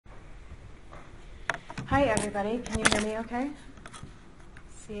Hi, everybody. Can you hear me okay?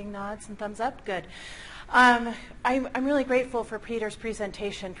 Seeing nods and thumbs up? Good. I'm really grateful for Peter's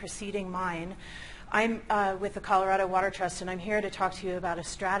presentation preceding mine. I'm with the Colorado Water Trust, and I'm here to talk to you about a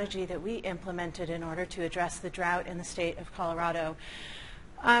strategy that we implemented in order to address the drought in the state of Colorado.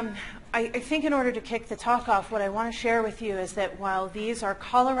 I think in order to kick the talk off, what I want to share with you is that while these are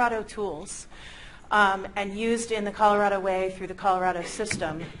Colorado tools and used in the Colorado way through the Colorado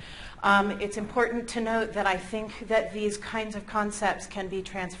system, it's important to note that I think that these kinds of concepts can be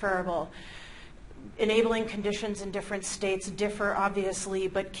transferable. Enabling conditions in different states differ, obviously,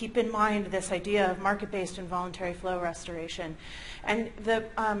 but keep in mind this idea of market-based and voluntary flow restoration. And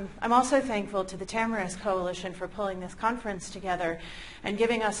I'm also thankful to the Tamarisk Coalition for pulling this conference together and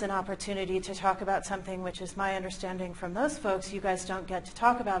giving us an opportunity to talk about something which is my understanding from those folks you guys don't get to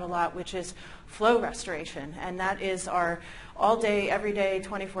talk about a lot, which is flow restoration. And that is our all day, every day,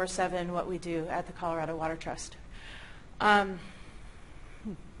 24/7, what we do at the Colorado Water Trust.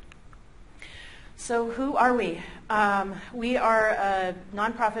 So who are we? We are a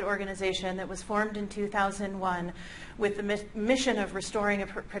nonprofit organization that was formed in 2001 with the mission of restoring and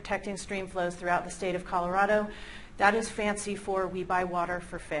protecting stream flows throughout the state of Colorado. That is fancy for we buy water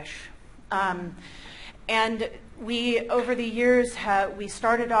for fish. And we, over the years, we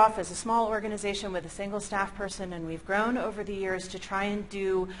started off as a small organization with a single staff person, and we've grown over the years to try and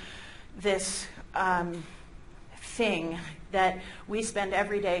do this thing that we spend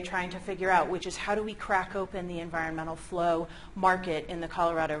every day trying to figure out, which is how do we crack open the environmental flow market in the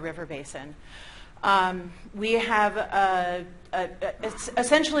Colorado River Basin. We have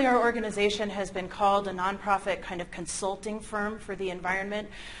essentially our organization has been called a nonprofit kind of consulting firm for the environment.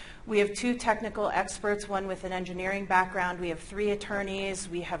 We have 2 technical experts, one with an engineering background. We have 3 attorneys.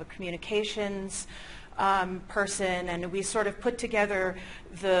 We have a communications person, and we sort of put together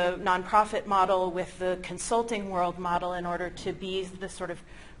the nonprofit model with the consulting world model in order to be the sort of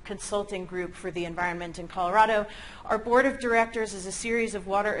consulting group for the environment in Colorado. Our board of directors is a series of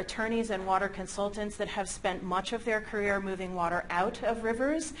water attorneys and water consultants that have spent much of their career moving water out of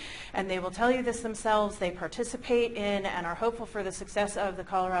rivers, and they will tell you this themselves. They participate in and are hopeful for the success of the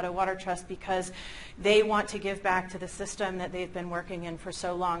Colorado Water Trust because they want to give back to the system that they've been working in for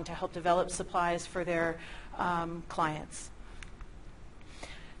so long to help develop supplies for their clients.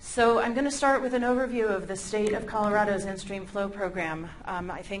 So I'm going to start with an overview of the state of Colorado's Instream Flow Program.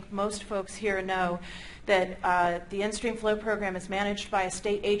 I think most folks here know that the Instream Flow Program is managed by a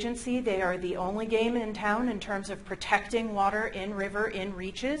state agency. They are the only game in town in terms of protecting water in river, in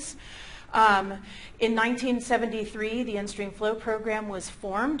reaches. In 1973, the Instream Flow Program was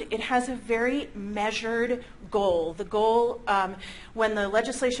formed. It has a very measured goal. The goal, when the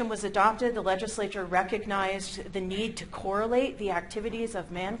legislation was adopted, the legislature recognized the need to correlate the activities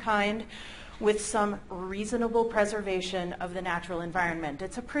of mankind with some reasonable preservation of the natural environment.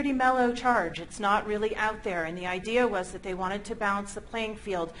 It's a pretty mellow charge. It's not really out there. And the idea was that they wanted to balance the playing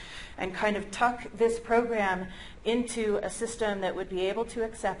field and kind of tuck this program into a system that would be able to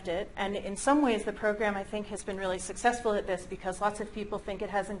accept it. And in some ways, the program, I think, has been really successful at this because lots of people think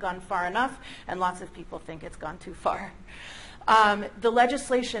it hasn't gone far enough, and lots of people think it's gone too far. The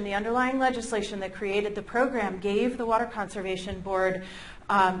legislation, the underlying legislation that created the program gave the Water Conservation Board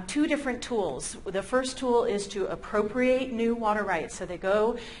 2 different tools. The first tool is to appropriate new water rights. So they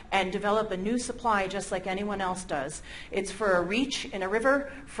go and develop a new supply just like anyone else does. It's for a reach in a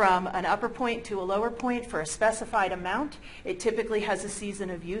river from an upper point to a lower point for a specified amount. It typically has a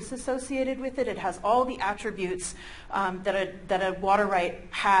season of use associated with it. It has all the attributes that a water right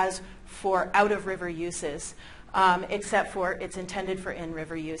has for out-of-river uses, except for it's intended for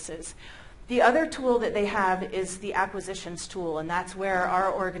in-river uses. The other tool that they have is the acquisitions tool, and that's where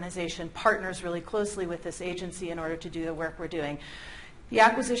our organization partners really closely with this agency in order to do the work we're doing. The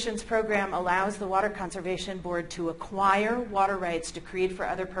acquisitions program allows the Water Conservation Board to acquire water rights to create for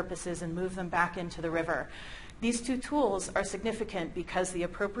other purposes and move them back into the river. These 2 tools are significant because the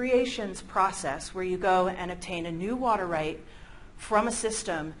appropriations process, where you go and obtain a new water right from a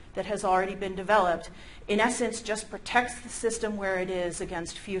system that has already been developed, in essence just protects the system where it is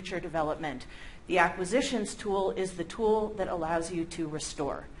against future development. The acquisitions tool is the tool that allows you to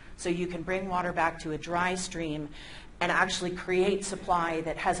restore. So you can bring water back to a dry stream and actually create supply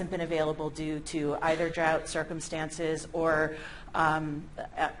that hasn't been available due to either drought circumstances or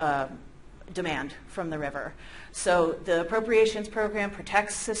demand from the river. So the appropriations program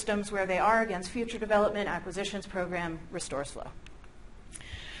protects systems where they are against future development. Acquisitions program restores flow.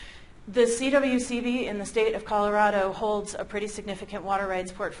 The CWCB in the state of Colorado holds a pretty significant water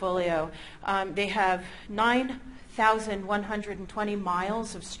rights portfolio. They have 9 1,120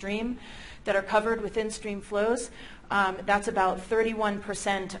 miles of stream that are covered with in-stream flows. That's about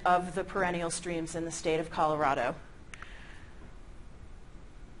 31% of the perennial streams in the state of Colorado.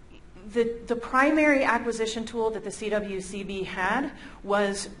 The primary acquisition tool that the CWCB had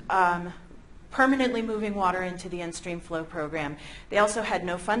was permanently moving water into the Instream Flow Program. They also had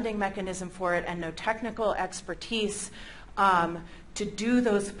no funding mechanism for it and no technical expertise to do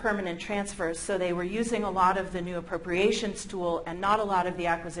those permanent transfers. So they were using a lot of the new appropriations tool and not a lot of the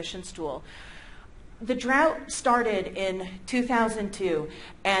acquisitions tool. The drought started in 2002,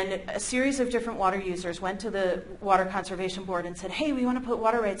 and a series of different water users went to the Water Conservation Board and said, hey, we want to put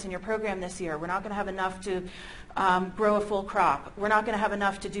water rights in your program this year. We're not going to have enough to grow a full crop. We're not going to have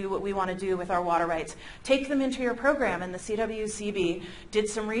enough to do what we want to do with our water rights. Take them into your program. And the CWCB did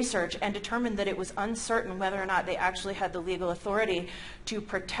some research and determined that it was uncertain whether or not they actually had the legal authority to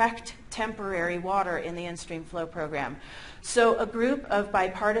protect temporary water in the Instream Flow Program. So a group of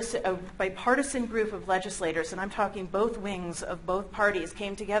bipartisan group of legislators, and I'm talking both wings of both parties,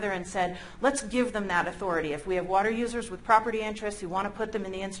 came together and said, let's give them that authority. If we have water users with property interests who want to put them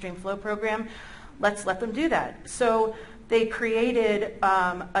in the Instream Flow Program, let's let them do that. So they created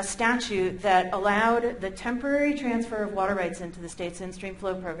a statute that allowed the temporary transfer of water rights into the state's Instream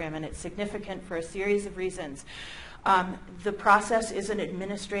Flow Program, and it's significant for a series of reasons. The process is an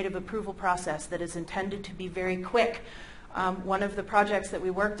administrative approval process that is intended to be very quick. One of the projects that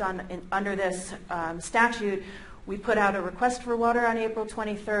we worked on under this statute, we put out a request for water on April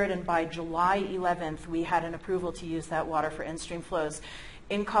 23rd, and by July 11th, we had an approval to use that water for in-stream flows.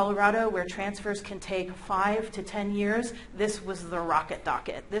 In Colorado, where transfers can take 5 to 10 years, this was the rocket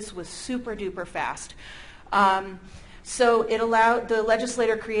docket. This was super duper fast. So it allowed, the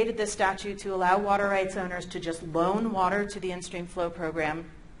legislator created this statute to allow water rights owners to just loan water to the Instream Flow Program.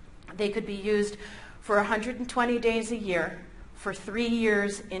 They could be used for 120 days a year for 3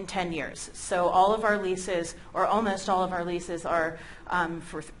 years in 10 years. So all of our leases, or almost all of our leases, are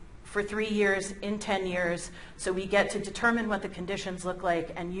for 3 years in 10 years. So we get to determine what the conditions look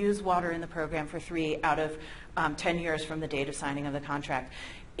like and use water in the program for 3 out of 10 years from the date of signing of the contract.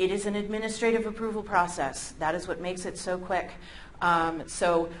 It is an administrative approval process. That is what makes it so quick.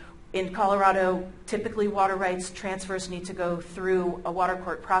 So in Colorado, typically water rights transfers need to go through a water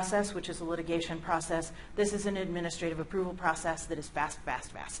court process, which is a litigation process. This is an administrative approval process that is fast,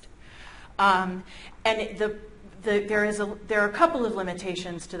 fast, fast. And there are a couple of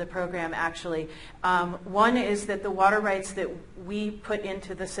limitations to the program, actually. One is that the water rights that we put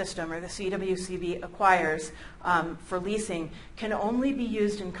into the system, or the CWCB acquires for leasing, can only be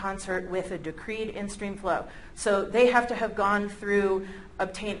used in concert with a decreed in-stream flow. So they have to have gone through,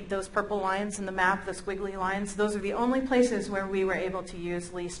 obtain those purple lines in the map, the squiggly lines. Those are the only places where we were able to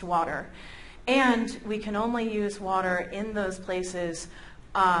use leased water. And we can only use water in those places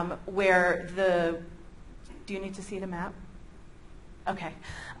where the... Do you need to see the map? Okay.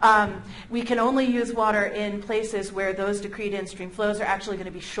 We can only use water in places where those decreed in-stream flows are actually going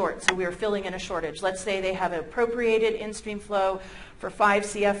to be short, so we're filling in a shortage. Let's say they have an appropriated in-stream flow for 5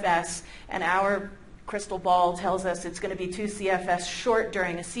 CFS, and our crystal ball tells us it's going to be 2 CFS short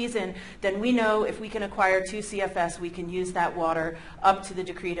during a season, then we know if we can acquire 2 CFS, we can use that water up to the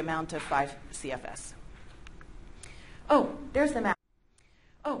decreed amount of 5 CFS. Oh, there's the map.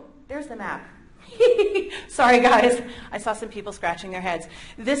 Oh, there's the map. Sorry, guys. I saw some people scratching their heads.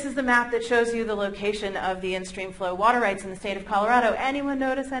 This is the map that shows you the location of the in-stream flow water rights in the state of Colorado. Anyone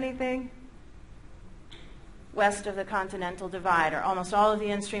notice anything? West of the Continental Divide, or almost all of the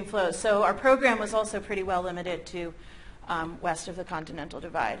in-stream flows. So our program was also pretty well limited to west of the Continental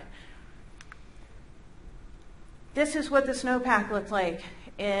Divide. This is what the snowpack looked like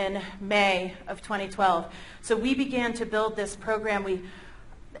in May of 2012. So we began to build this program.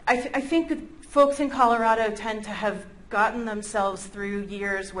 I think that folks in Colorado tend to have gotten themselves through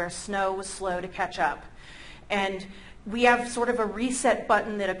years where snow was slow to catch up. And we have sort of a reset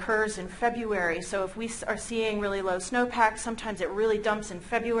button that occurs in February. So if we are seeing really low snowpack, sometimes it really dumps in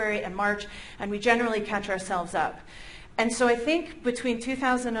February and March, and we generally catch ourselves up. And so I think between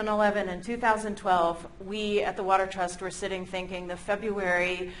 2011 and 2012, we at the Water Trust were sitting thinking the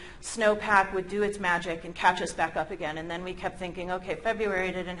February snowpack would do its magic and catch us back up again. And then we kept thinking, okay,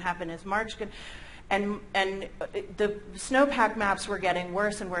 February didn't happen, is March good? And the snowpack maps were getting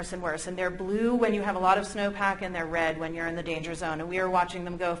worse and worse and worse. And they're blue when you have a lot of snowpack, and they're red when you're in the danger zone. And we were watching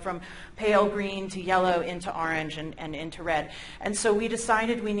them go from pale green to yellow into orange and into red. And so we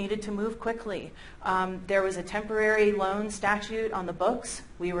decided we needed to move quickly. There was a temporary loan statute on the books.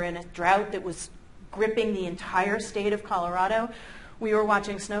 We were in a drought that was gripping the entire state of Colorado. we were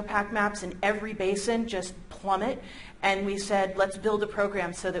watching snowpack maps in every basin just plummet, and we said, let's build a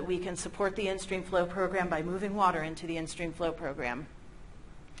program so that we can support the Instream Flow Program by moving water into the Instream Flow Program.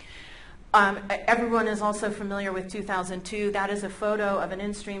 Everyone is also familiar with 2002. That is a photo of an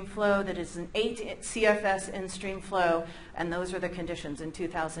in-stream flow that is an 8 CFS in-stream flow, and those are the conditions in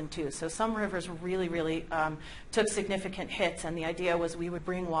 2002. So some rivers really took significant hits, and the idea was we would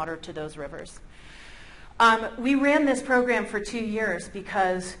bring water to those rivers. We ran this program for 2 years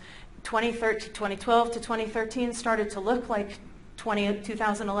because 2012 to 2013 started to look like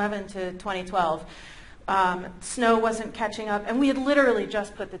 2011 to 2012. Snow wasn't catching up, and we had literally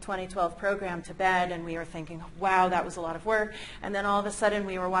just put the 2012 program to bed, and we were thinking, wow, that was a lot of work. And then all of a sudden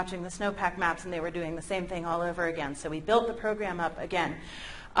we were watching the snowpack maps, and they were doing the same thing all over again. So we built the program up again.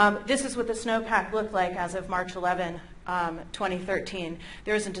 This is what the snowpack looked like as of March 11, 2013.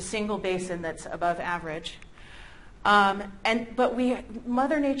 There isn't a single basin that's above average. But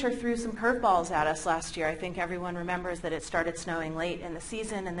Mother Nature threw some curveballs at us last year. I think everyone remembers that it started snowing late in the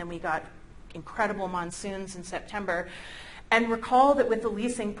season, and then we got incredible monsoons in September. And recall that with the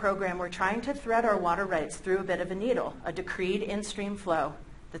leasing program, we're trying to thread our water rights through a bit of a needle, a decreed in-stream flow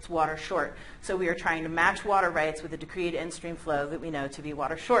that's water short. So we are trying to match water rights with a decreed in-stream flow that we know to be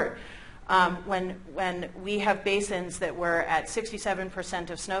water short. When we have basins that were at 67%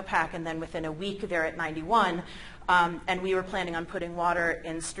 of snowpack, and then within a week they're at 91, and we were planning on putting water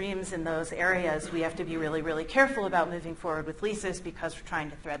in streams in those areas, we have to be really careful about moving forward with leases because we're trying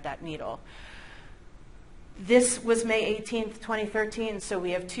to thread that needle. This was May 18th, 2013, so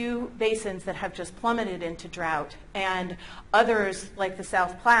we have 2 basins that have just plummeted into drought, and others like the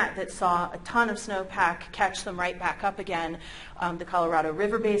South Platte that saw a ton of snowpack catch them right back up again. The Colorado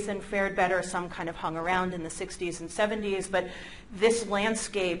River Basin fared better. Some kind of hung around in the 60s and 70s, but this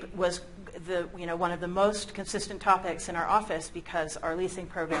landscape was one of the most consistent topics in our office because our leasing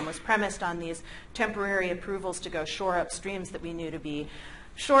program was premised on these temporary approvals to go shore up streams that we knew to be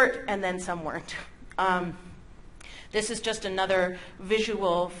short, and then some weren't. This is just another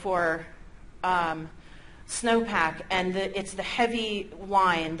visual for snowpack, and it's the heavy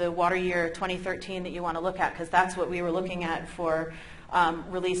line, the water year 2013 that you want to look at, because that's what we were looking at for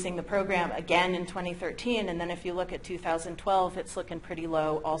releasing the program again in 2013. And then if you look at 2012, it's looking pretty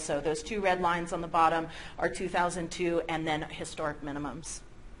low also. Those 2 red lines on the bottom are 2002 and then historic minimums.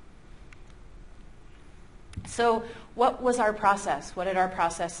 So what was our process? What did our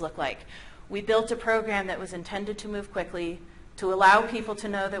process look like? We built a program that was intended to move quickly, to allow people to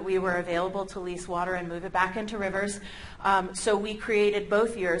know that we were available to lease water and move it back into rivers. So we created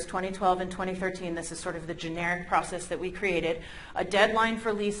both years, 2012 and 2013. This is sort of the generic process that we created. A deadline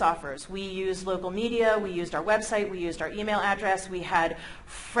for lease offers. We used local media. We used our website. We used our email address. We had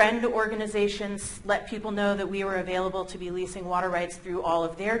friend organizations let people know that we were available to be leasing water rights through all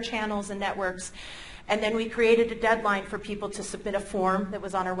of their channels and networks. And then we created a deadline for people to submit a form that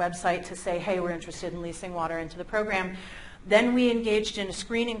was on our website to say, hey, we're interested in leasing water into the program. Then we engaged in a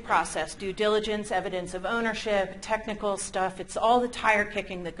screening process, due diligence, evidence of ownership, technical stuff. It's all the tire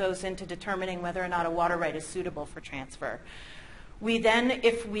kicking that goes into determining whether or not a water right is suitable for transfer. We then,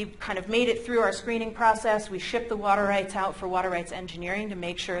 if we kind of made it through our screening process, we shipped the water rights out for water rights engineering to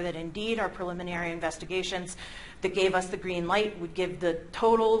make sure that indeed our preliminary investigations that gave us the green light would give the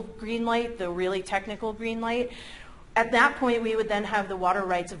total green light, the really technical green light. At that point, we would then have the water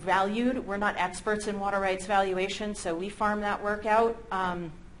rights valued. We're not experts in water rights valuation, so we farm that work out.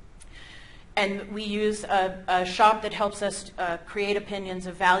 And we use a shop that helps us create opinions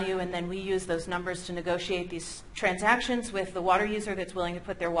of value, and then we use those numbers to negotiate these transactions with the water user that's willing to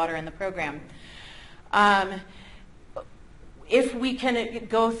put their water in the program. If we can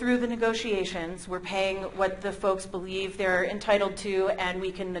go through the negotiations, we're paying what the folks believe they're entitled to, and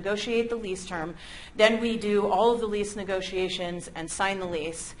we can negotiate the lease term. Then we do all of the lease negotiations and sign the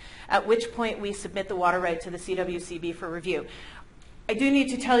lease, at which point we submit the water right to the CWCB for review. I do need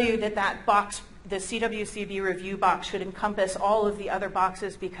to tell you that that box, the CWCB review box, should encompass all of the other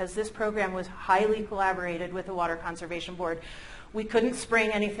boxes because this program was highly collaborated with the Water Conservation Board. We couldn't spring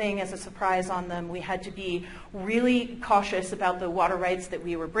anything as a surprise on them. We had to be really cautious about the water rights that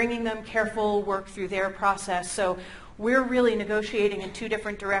we were bringing them, careful, work through their process. So we're really negotiating in 2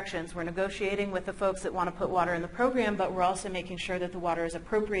 different directions. We're negotiating with the folks that want to put water in the program, but we're also making sure that the water is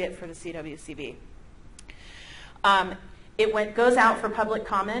appropriate for the CWCB. It goes out for public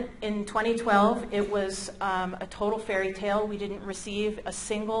comment. In 2012, it was a total fairy tale. We didn't receive a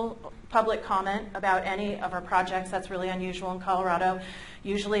single public comment about any of our projects. That's really unusual in Colorado.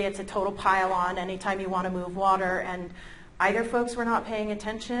 Usually it's a total pile-on anytime you want to move water, and either folks were not paying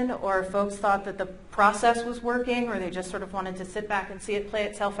attention, or folks thought that the process was working, or they just sort of wanted to sit back and see it play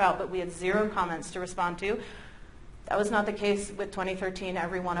itself out, but we had 0 comments to respond to. That was not the case with 2013.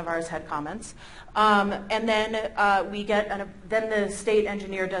 Every one of ours had comments. And then then the state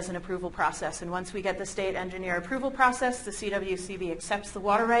engineer does an approval process. And once we get the state engineer approval process, the CWCB accepts the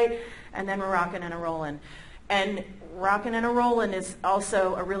water right, and then we're rocking and a rolling. And rocking and a rolling is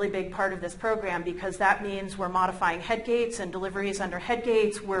also a really big part of this program, because that means we're modifying head gates and deliveries under head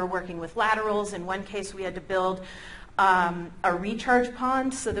gates. We're working with laterals. In one case, we had to build a recharge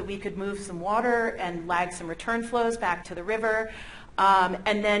pond so that we could move some water and lag some return flows back to the river.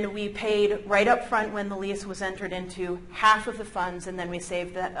 And then we paid right up front when the lease was entered into half of the funds, and then we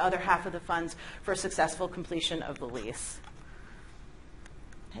saved the other half of the funds for successful completion of the lease.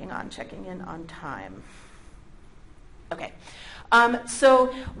 Hang on, checking in on time. Okay.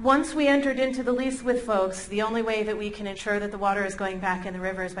 So once we entered into the lease with folks, the only way that we can ensure that the water is going back in the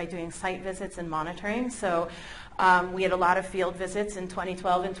river is by doing site visits and monitoring. So we had a lot of field visits in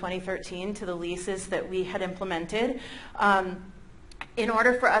 2012 and 2013 to the leases that we had implemented. In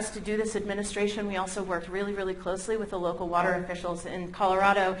order for us to do this administration, we also worked really, really closely with the local water officials. In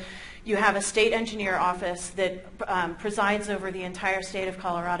Colorado, you have a state engineer office that presides over the entire state of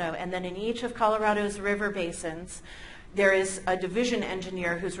Colorado, and then in each of Colorado's river basins, there is a division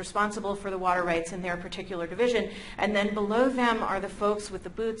engineer who's responsible for the water rights in their particular division, and then below them are the folks with the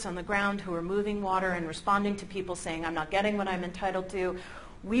boots on the ground who are moving water and responding to people saying, I'm not getting what I'm entitled to.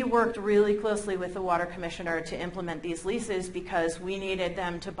 We worked really closely with the water commissioner to implement these leases because we needed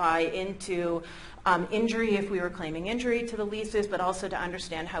them to buy into injury if we were claiming injury to the leases, but also to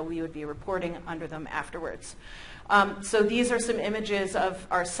understand how we would be reporting under them afterwards. So these are some images of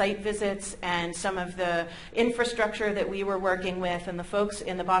our site visits and some of the infrastructure that we were working with, and the folks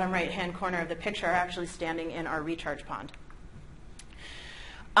in the bottom right-hand corner of the picture are actually standing in our recharge pond.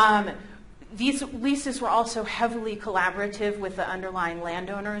 These leases were also heavily collaborative with the underlying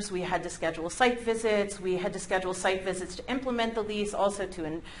landowners. We had to schedule site visits. We had to schedule site visits to implement the lease, also to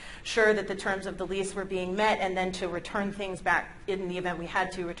ensure that the terms of the lease were being met, and then to return things back in the event we had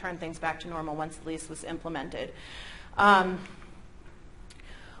to return things back to normal once the lease was implemented.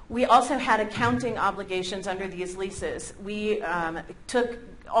 We also had accounting obligations under these leases. We took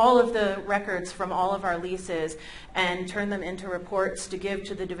all of the records from all of our leases and turned them into reports to give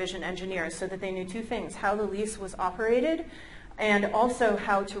to the division engineers so that they knew 2 things: how the lease was operated and also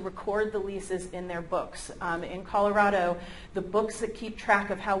how to record the leases in their books. In Colorado, the books that keep track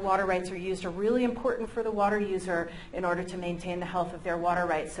of how water rights are used are really important for the water user in order to maintain the health of their water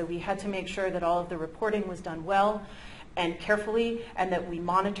rights. So we had to make sure that all of the reporting was done well and carefully, and that we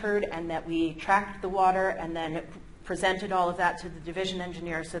monitored and that we tracked the water and then presented all of that to the division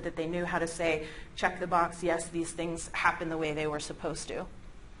engineer so that they knew how to say, check the box, yes, these things happen the way they were supposed to.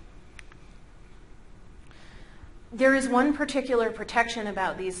 There is one particular protection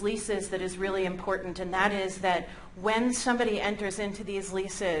about these leases that is really important, and that is that when somebody enters into these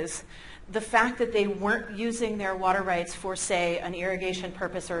leases, the fact that they weren't using their water rights for, say, an irrigation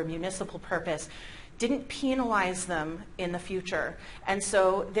purpose or a municipal purpose didn't penalize them in the future. And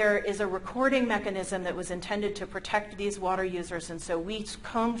so there is a recording mechanism that was intended to protect these water users, and so we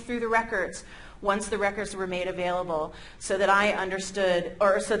combed through the records once the records were made available so that I understood,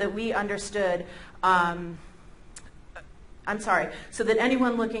 or so that we understood, so that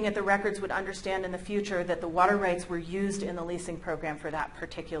anyone looking at the records would understand in the future that the water rights were used in the leasing program for that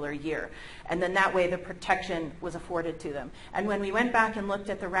particular year. And then that way the protection was afforded to them. And when we went back and looked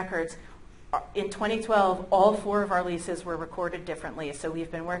at the records, in 2012, all 4 of our leases were recorded differently. So we've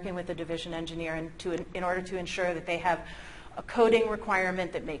been working with the division engineer in order to ensure that they have a coding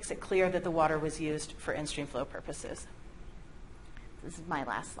requirement that makes it clear that the water was used for in-stream flow purposes. This is my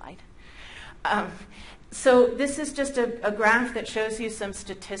last slide. So this is just a graph that shows you some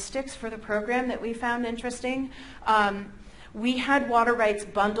statistics for the program that we found interesting. We had water rights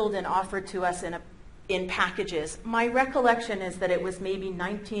bundled and offered to us in packages. My recollection is that it was maybe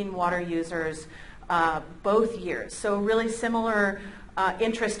 19 water users both years. So really similar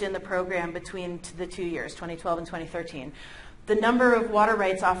interest in the program between the 2 years, 2012 and 2013. The number of water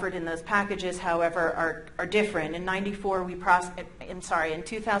rights offered in those packages, however, are different. In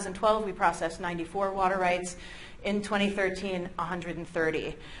 2012, we processed 94 water rights. In 2013,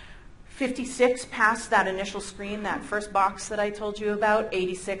 130. 56 passed that initial screen, that first box that I told you about.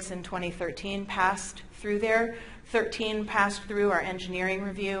 86 in 2013 passed through there. 13 passed through our engineering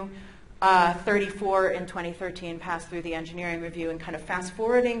review. 34 in 2013 passed through the engineering review. And kind of fast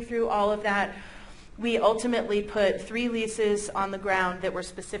forwarding through all of that, We ultimately put 3 leases on the ground that were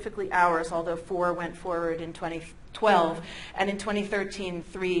specifically ours, although 4 went forward in 2012, and in 2013,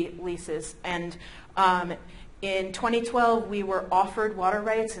 3 leases. And in 2012, we were offered water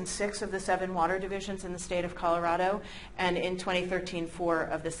rights in 6 of the 7 water divisions in the state of Colorado, and in 2013, 4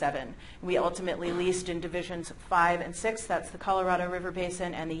 of the 7. We ultimately leased in divisions 5 and 6, that's the Colorado River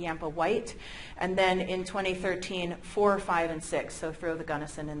Basin and the Yampa White, and then in 2013, 4, 5, and 6, so throw the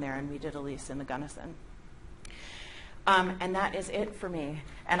Gunnison in there, and we did a lease in the Gunnison. And that is it for me,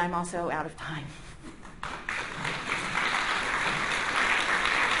 and I'm also out of time.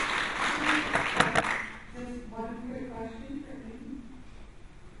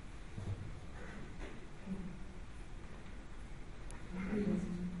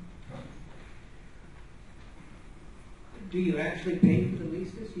 Do you actually pay for the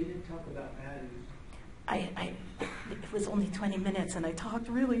leases? You didn't talk about values. It was only 20 minutes and I talked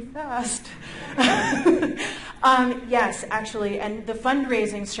really fast. Yes, actually, and the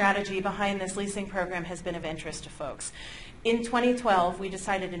fundraising strategy behind this leasing program has been of interest to folks. In 2012, we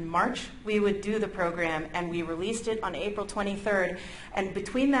decided in March we would do the program, and we released it on April 23rd. And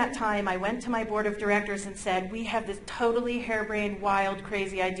between that time, I went to my board of directors and said, we have this totally harebrained, wild,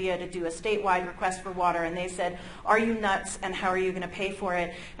 crazy idea to do a statewide request for water. And they said, are you nuts, and how are you going to pay for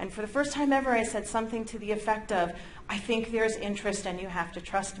it? And for the first time ever, I said something to the effect of, I think there's interest and you have to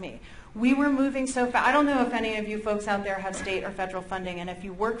trust me. We were moving so fast. I don't know if any of you folks out there have state or federal funding, and if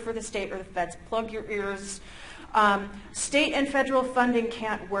you work for the state or the feds, plug your ears. State and federal funding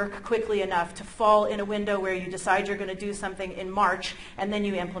can't work quickly enough to fall in a window where you decide you're going to do something in March and then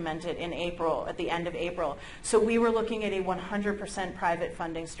you implement it in April, at the end of April. So we were looking at a 100% private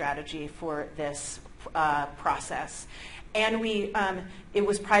funding strategy for this process. And it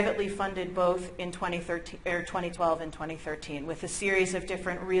was privately funded both in 2012 and 2013 with a series of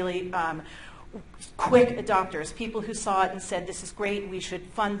different really quick adopters, people who saw it and said, this is great, we should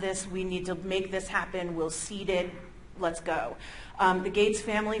fund this, we need to make this happen, we'll seed it, let's go. The Gates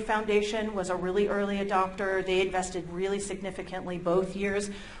Family Foundation was a really early adopter. They invested really significantly both years.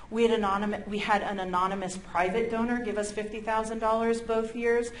 We had an anonymous private donor give us $50,000 both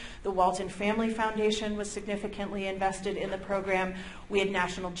years. The Walton Family Foundation was significantly invested in the program. We had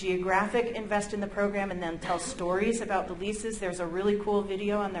National Geographic invest in the program and then tell stories about the leases. There's a really cool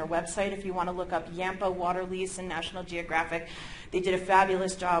video on their website if you want to look up Yampa Water Lease and National Geographic. They did a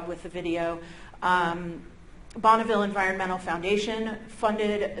fabulous job with the video. Bonneville Environmental Foundation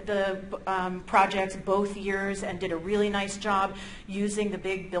funded the projects both years and did a really nice job using the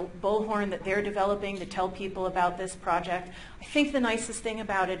big bullhorn that they're developing to tell people about this project. I think the nicest thing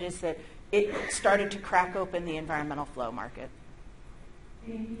about it is that it started to crack open the environmental flow market.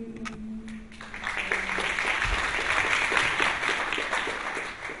 Thank you.